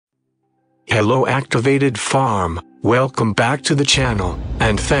Hello Activated Farm, welcome back to the channel,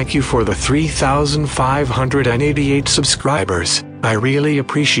 and thank you for the 3,588 subscribers, I really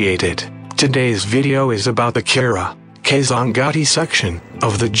appreciate it. Today's video is about the Kira-Matuga section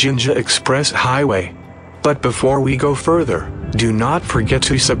of the Jinja Express Highway. But before we go further, do not forget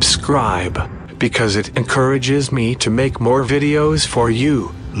to subscribe, because it encourages me to make more videos for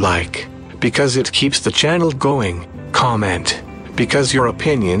you, because it keeps the channel going, comment, because your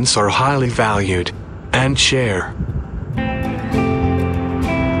opinions are highly valued, and share.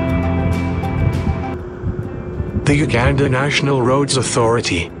 The Uganda National Roads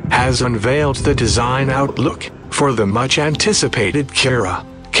Authority has unveiled the design outlook for the much-anticipated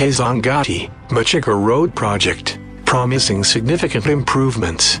Kira-Matuga road project, promising significant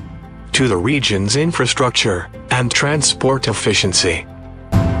improvements to the region's infrastructure and transport efficiency.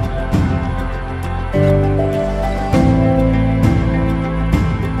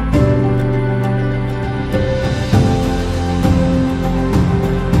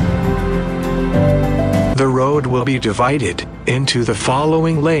 The road will be divided into the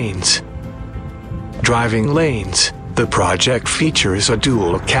following lanes. Driving lanes. The project features a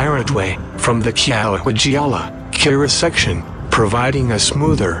dual carriageway from the Kampala-Jinja section, providing a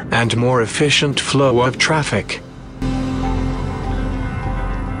smoother and more efficient flow of traffic.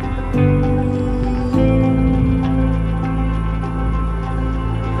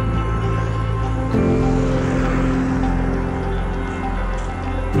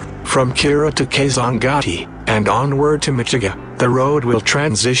 From Kira to Kazangati, and onward to Matuga, the road will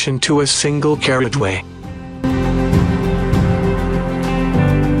transition to a single carriageway.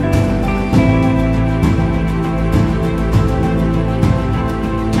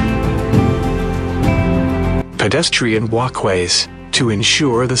 Pedestrian walkways. To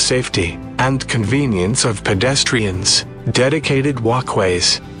ensure the safety and convenience of pedestrians, dedicated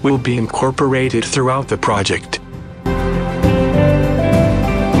walkways will be incorporated throughout the project.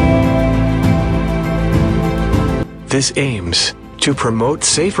 This aims to promote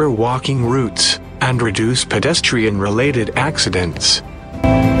safer walking routes and reduce pedestrian-related accidents.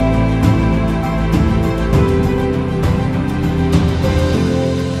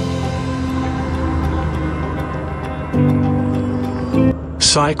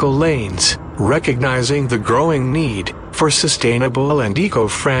 Cycle lanes. Recognizing the growing need for sustainable and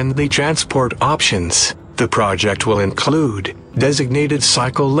eco-friendly transport options, the project will include designated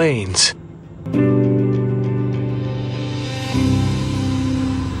cycle lanes.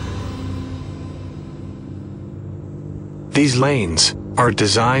 These lanes are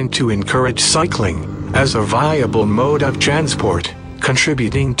designed to encourage cycling as a viable mode of transport,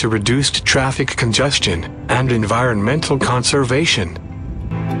 contributing to reduced traffic congestion and environmental conservation.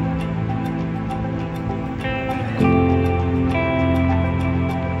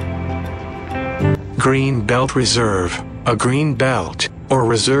 Green Belt Reserve. A green belt or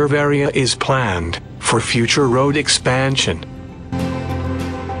reserve area is planned for future road expansion.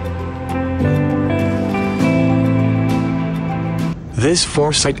 This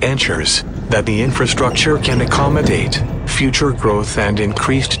foresight ensures that the infrastructure can accommodate future growth and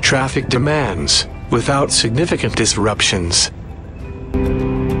increased traffic demands without significant disruptions.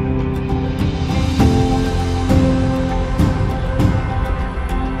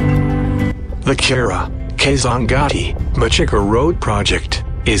 The Kira-Matuga road project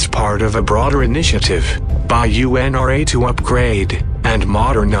is part of a broader initiative by UNRA to upgrade and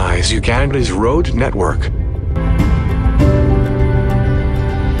modernize Uganda's road network.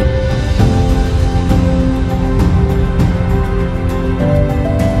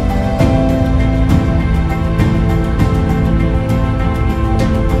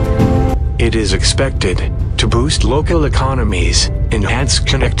 It is expected to boost local economies, enhance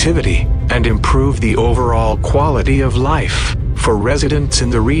connectivity, and improve the overall quality of life for residents in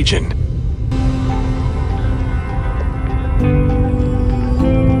the region.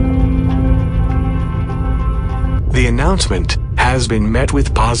 The announcement has been met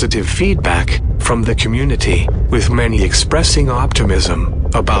with positive feedback from the community, with many expressing optimism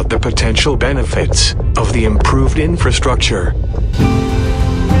about the potential benefits of the improved infrastructure.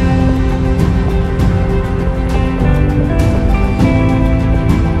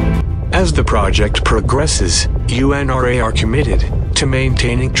 As the project progresses, UNRA are committed to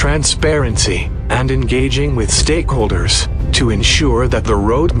maintaining transparency and engaging with stakeholders to ensure that the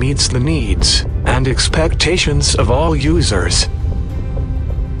road meets the needs and expectations of all users.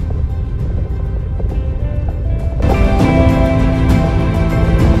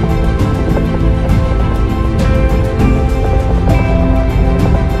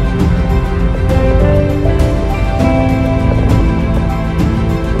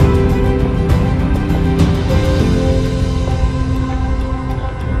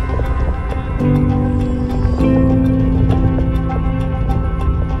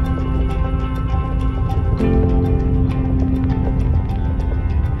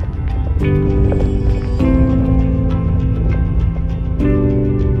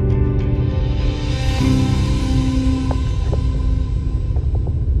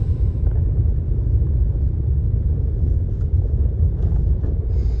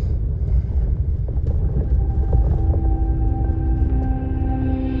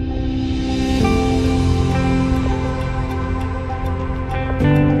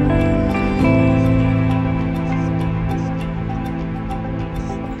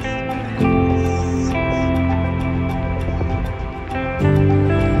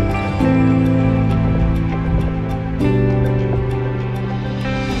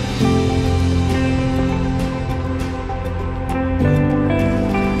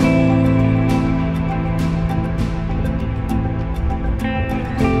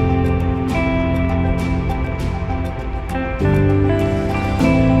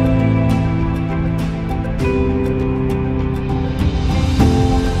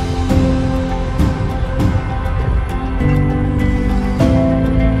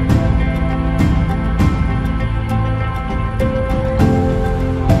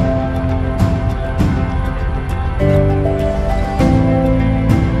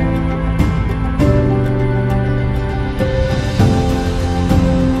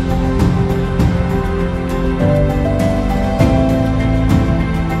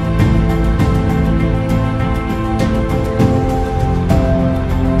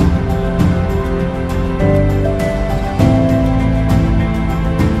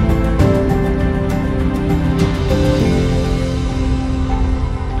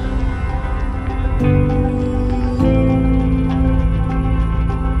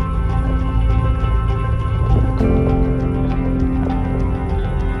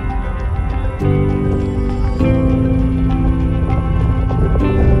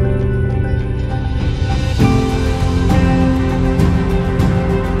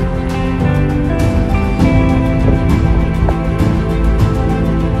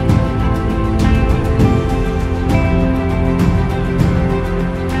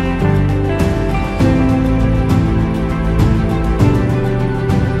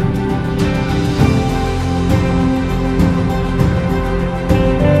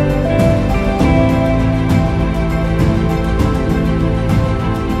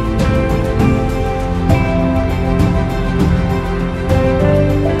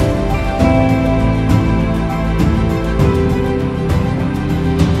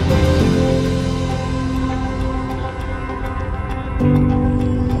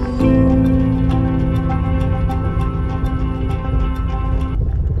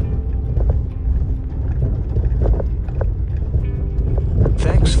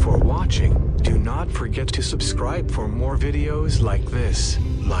 watching. Do not forget to subscribe for more videos like this.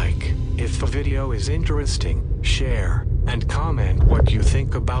 Like, if the video is interesting, share, and comment what you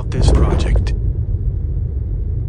think about this project.